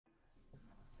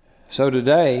So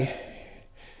today,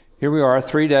 here we are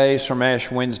 3 days from Ash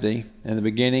Wednesday and the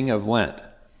beginning of Lent.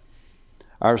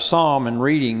 Our psalm and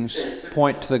readings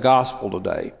point to the gospel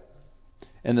today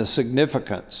and the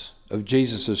significance of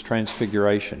Jesus'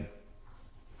 transfiguration,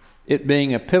 it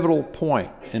being a pivotal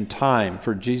point in time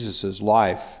for Jesus'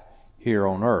 life here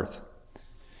on earth.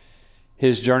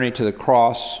 His journey to the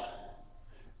cross,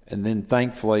 and then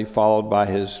thankfully followed by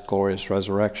his glorious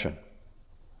resurrection.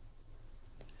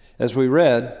 As we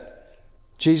read,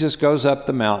 Jesus goes up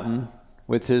the mountain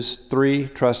with his 3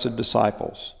 trusted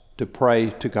disciples to pray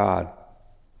to God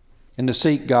and to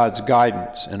seek God's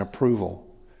guidance and approval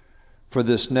for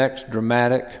this next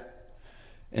dramatic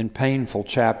and painful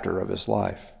chapter of his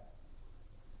life.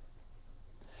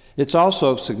 It's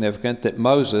also significant that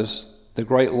Moses, the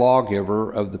great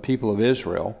lawgiver of the people of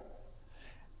Israel,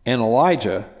 and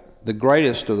Elijah, the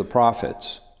greatest of the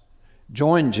prophets,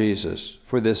 joined Jesus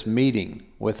for this meeting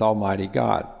with Almighty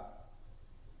God.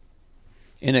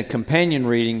 In a companion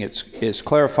reading, it's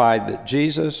clarified that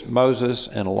Jesus, Moses,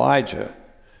 and Elijah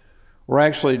were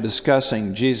actually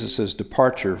discussing Jesus'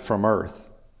 departure from earth,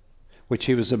 which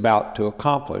he was about to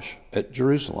accomplish at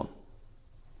Jerusalem.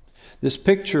 This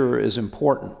picture is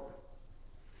important.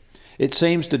 It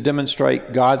seems to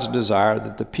demonstrate God's desire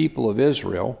that the people of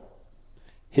Israel,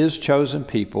 his chosen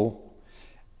people,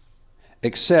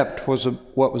 accept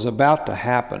what was about to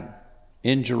happen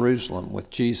in Jerusalem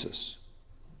with Jesus,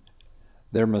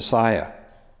 their Messiah.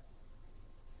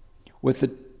 With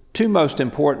the 2 most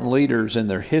important leaders in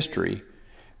their history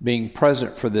being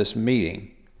present for this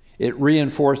meeting, it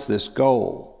reinforced this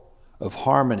goal of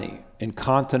harmony and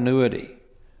continuity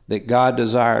that God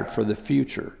desired for the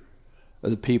future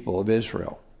of the people of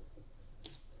Israel.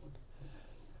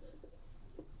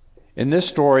 In this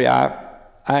story, I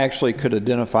actually could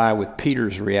identify with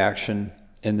Peter's reaction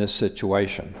in this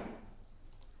situation.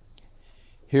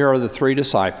 Here are the 3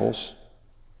 disciples,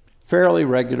 fairly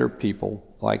regular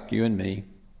people like you and me,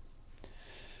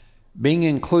 being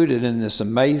included in this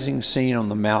amazing scene on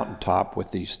the mountaintop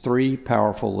with these 3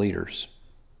 powerful leaders.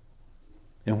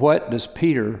 And what does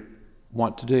Peter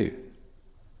want to do?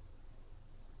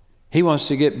 He wants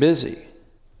to get busy,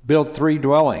 build 3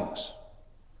 dwellings,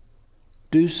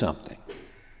 do something.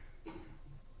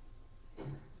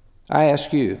 I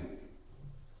ask you,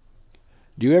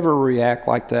 do you ever react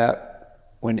like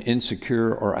that when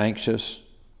insecure or anxious?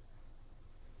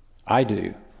 I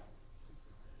do.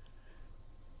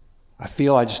 I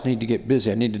feel I just need to get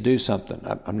busy. I need to do something.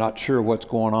 I'm not sure what's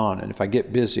going on, and if I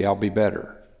get busy, I'll be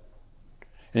better.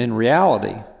 And in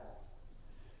reality,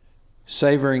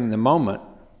 savoring the moment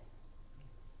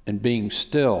and being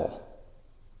still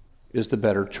is the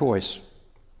better choice.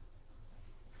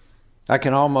 I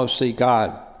can almost see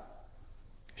God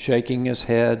shaking his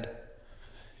head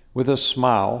with a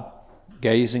smile,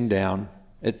 gazing down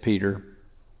at Peter,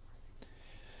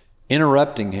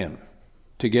 interrupting him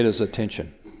to get his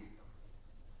attention.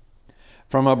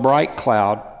 From a bright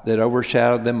cloud that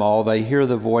overshadowed them all, they hear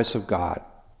the voice of God,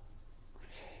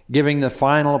 giving the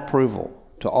final approval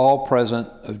to all present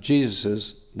of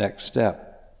Jesus' next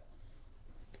step,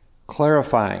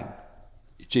 clarifying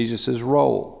Jesus'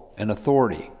 role and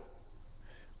authority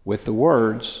with the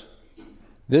words,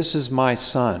 "This is my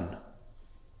Son,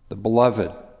 the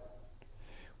beloved.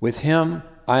 With him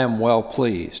I am well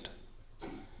pleased.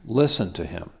 Listen to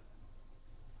him."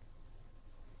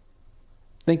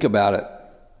 Think about it.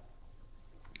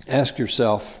 Ask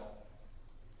yourself,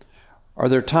 are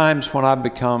there times when I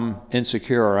become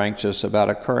insecure or anxious about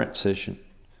a current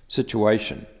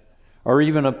situation, or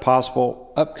even a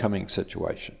possible upcoming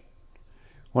situation,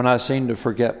 when I seem to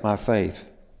forget my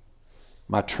faith,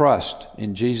 my trust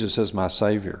in Jesus as my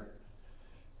Savior,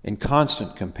 and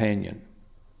constant companion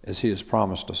as he has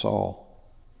promised us all?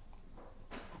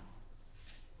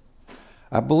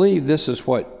 I believe this is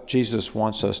what Jesus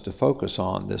wants us to focus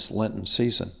on this Lenten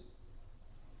season.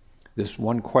 This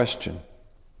one question: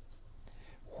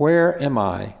 where am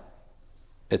I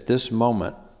at this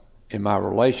moment in my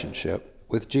relationship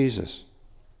with Jesus?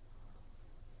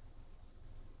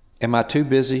 Am I too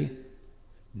busy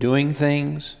doing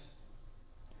things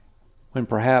when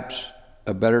perhaps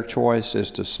a better choice is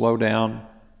to slow down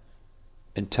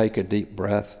and take a deep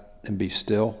breath and be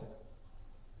still?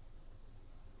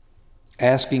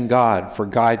 Asking God for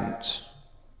guidance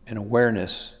and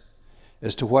awareness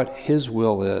as to what his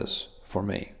will is for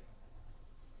me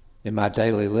in my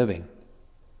daily living.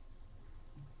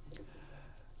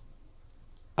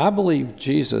 I believe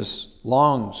Jesus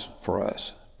longs for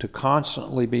us to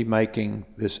constantly be making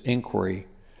this inquiry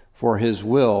for his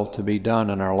will to be done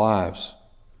in our lives.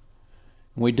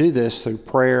 We do this through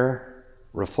prayer,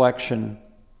 reflection,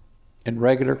 and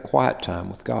regular quiet time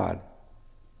with God.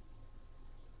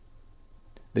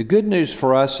 The good news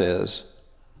for us is,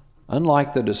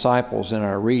 unlike the disciples in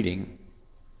our reading,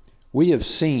 we have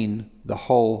seen the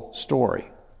whole story.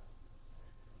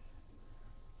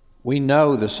 We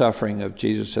know the suffering of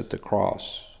Jesus at the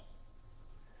cross,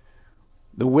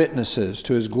 the witnesses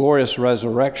to his glorious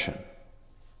resurrection,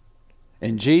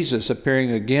 and Jesus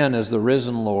appearing again as the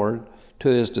risen Lord to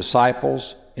his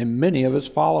disciples and many of his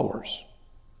followers.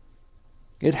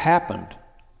 It happened.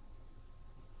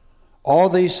 All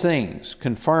these things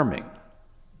confirming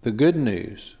the good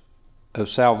news of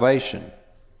salvation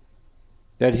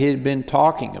that he had been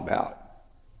talking about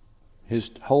his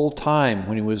whole time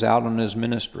when he was out on his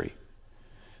ministry,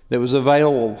 that was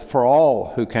available for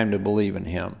all who came to believe in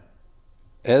him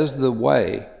as the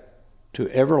way to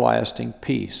everlasting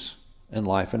peace and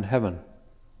life in heaven.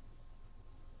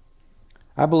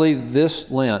 I believe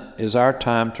this Lent is our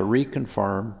time to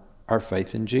reconfirm our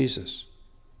faith in Jesus,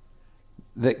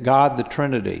 that God the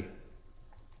Trinity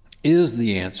is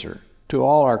the answer to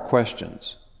all our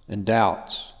questions and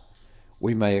doubts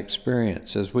we may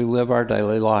experience as we live our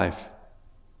daily life.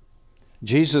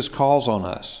 Jesus calls on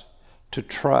us to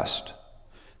trust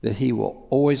that he will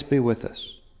always be with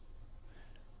us,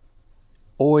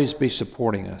 always be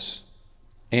supporting us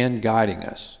and guiding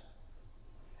us,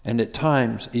 and at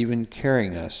times even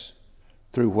carrying us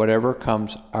through whatever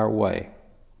comes our way.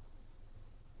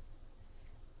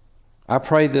 I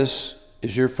pray this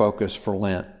is your focus for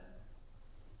Lent,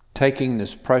 taking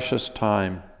this precious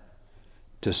time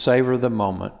to savor the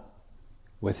moment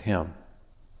with him.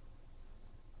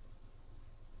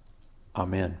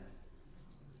 Amen.